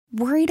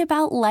Worried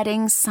about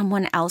letting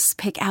someone else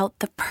pick out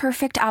the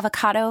perfect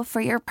avocado for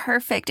your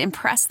perfect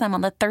impress them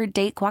on the third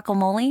date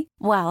guacamole?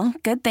 Well,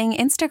 good thing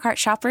Instacart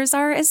shoppers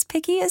are as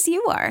picky as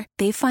you are.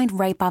 They find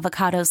ripe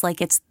avocados like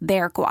it's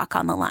their guac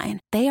on the line.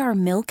 They are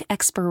milk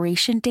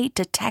expiration date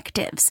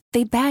detectives.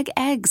 They bag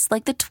eggs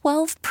like the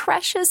 12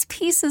 precious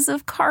pieces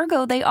of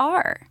cargo they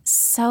are.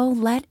 So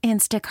let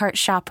Instacart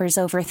shoppers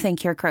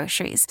overthink your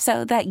groceries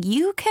so that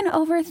you can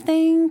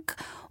overthink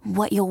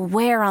what you'll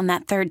wear on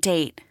that third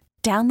date.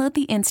 Download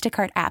the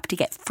Instacart app to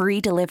get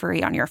free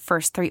delivery on your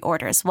first 3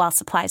 orders while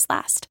supplies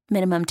last.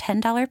 Minimum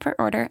 $10 per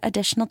order.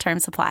 Additional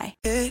terms apply.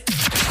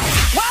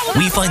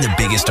 We find the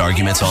biggest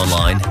arguments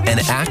online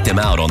and act them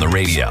out on the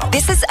radio.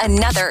 This is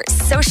another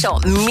social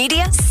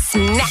media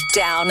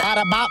smackdown.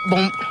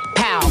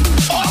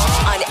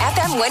 On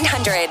FM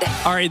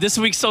 100. All right, this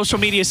week's social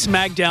media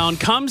smackdown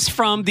comes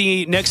from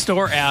the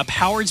Nextdoor app.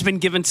 Howard's been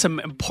given some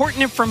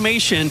important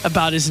information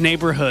about his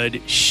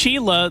neighborhood.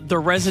 Sheila, the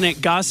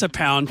resident gossip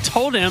hound,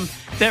 told him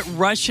that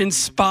Russian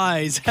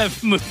spies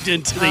have moved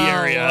into the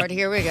area. Lord,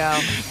 here we go.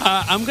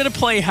 I'm going to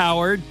play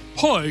Howard.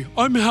 Hi,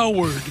 I'm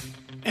Howard.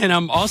 And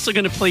I'm also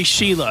going to play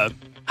Sheila.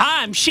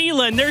 Hi, I'm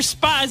Sheila, and there's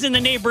spies in the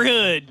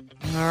neighborhood.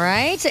 All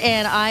right,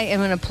 and I am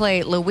going to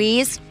play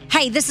Louise.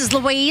 Hey, this is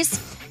Louise.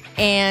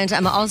 And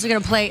I'm also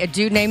going to play a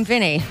dude named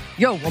Vinny.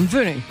 Yo, I'm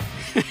Vinny.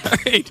 All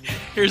right,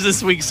 here's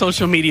this week's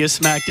social media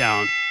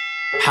smackdown.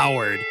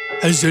 Howard,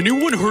 has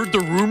anyone heard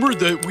the rumor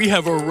that we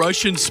have a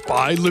Russian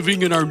spy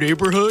living in our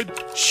neighborhood?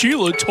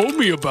 Sheila told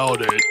me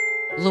about it.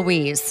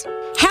 Louise.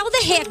 How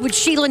the heck would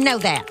Sheila know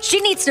that?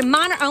 She needs to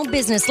mind her own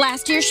business.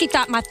 Last year, she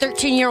thought my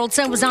 13-year-old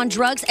son was on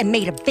drugs and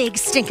made a big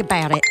stink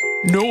about it.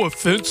 No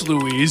offense,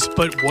 Louise,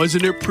 but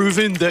wasn't it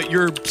proven that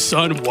your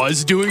son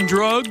was doing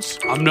drugs?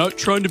 I'm not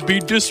trying to be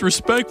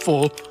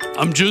disrespectful.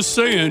 I'm just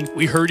saying,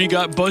 we heard he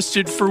got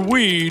busted for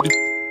weed.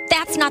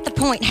 That's not the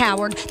point,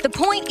 Howard. The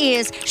point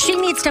is she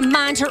needs to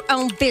mind her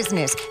own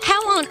business.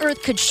 How on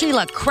earth could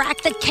Sheila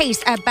crack the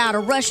case about a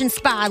Russian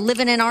spy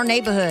living in our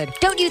neighborhood?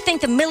 Don't you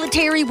think the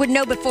military would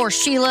know before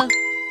Sheila?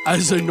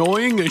 As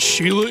annoying as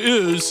Sheila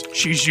is,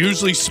 she's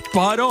usually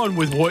spot on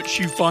with what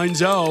she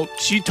finds out.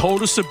 She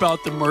told us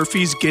about the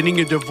Murphys getting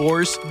a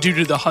divorce due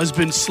to the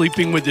husband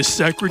sleeping with his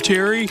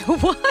secretary.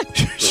 What?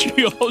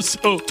 She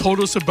also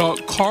told us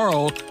about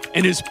Carl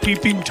and his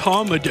peeping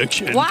Tom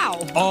addiction.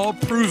 Wow. All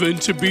proven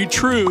to be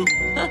true.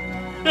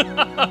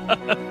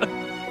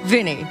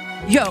 Vinny.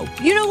 Yo,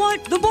 you know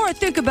what? The more I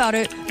think about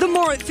it, the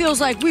more it feels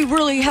like we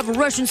really have a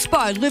Russian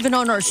spy living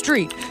on our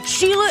street.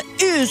 Sheila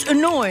is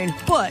annoying,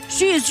 but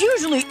she is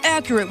usually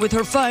accurate with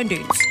her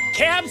findings.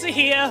 Cabs are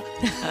here.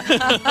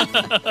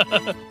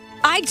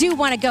 I do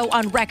want to go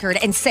on record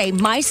and say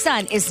my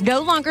son is no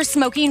longer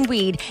smoking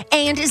weed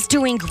and is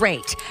doing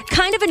great.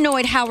 Kind of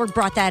annoyed Howard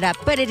brought that up,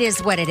 but it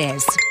is what it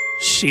is.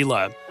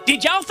 Sheila.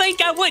 Did y'all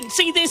think I wouldn't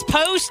see this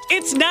post?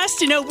 It's nice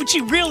to know what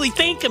you really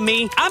think of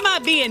me. I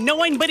might be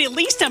annoying, but at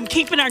least I'm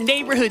keeping our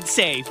neighborhood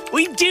safe.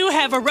 We do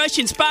have a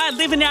Russian spy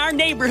living in our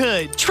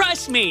neighborhood.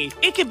 Trust me,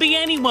 it could be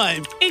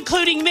anyone,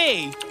 including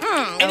me.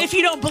 And if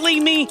you don't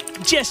believe me,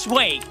 just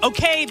wait,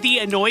 okay? The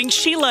annoying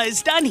Sheila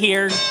is done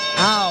here.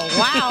 Oh,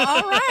 wow.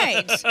 All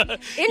right.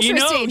 Interesting. You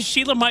know,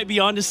 Sheila might be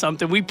onto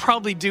something. We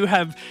probably do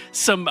have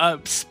some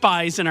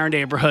spies in our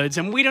neighborhoods,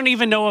 and we don't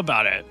even know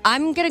about it.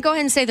 I'm going to go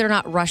ahead and say they're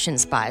not Russian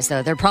spies,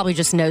 though. They're probably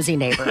just nosy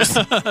neighbors.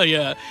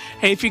 Yeah.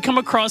 Hey, if you come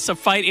across a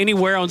fight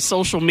anywhere on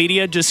social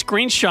media, just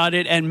screenshot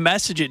it and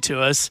message it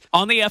to us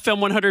on the FM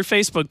 100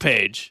 Facebook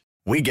page.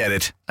 We get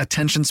it.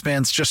 Attention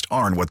spans just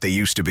aren't what they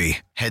used to be.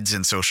 Heads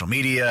in social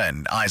media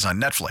and eyes on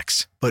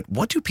Netflix. But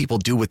what do people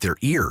do with their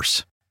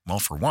ears? Well,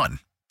 for one,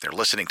 they're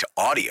listening to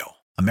audio.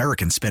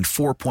 Americans spend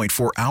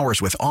 4.4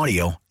 hours with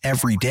audio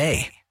every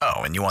day. Oh,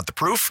 and you want the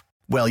proof?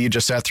 Well, you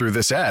just sat through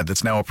this ad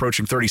that's now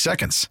approaching 30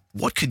 seconds.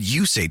 What could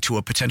you say to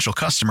a potential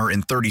customer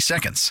in 30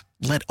 seconds?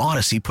 Let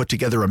Odyssey put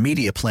together a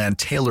media plan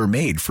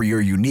tailor-made for your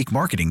unique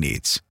marketing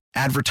needs.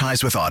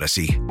 Advertise with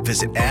Odyssey.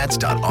 Visit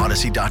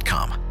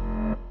ads.odyssey.com.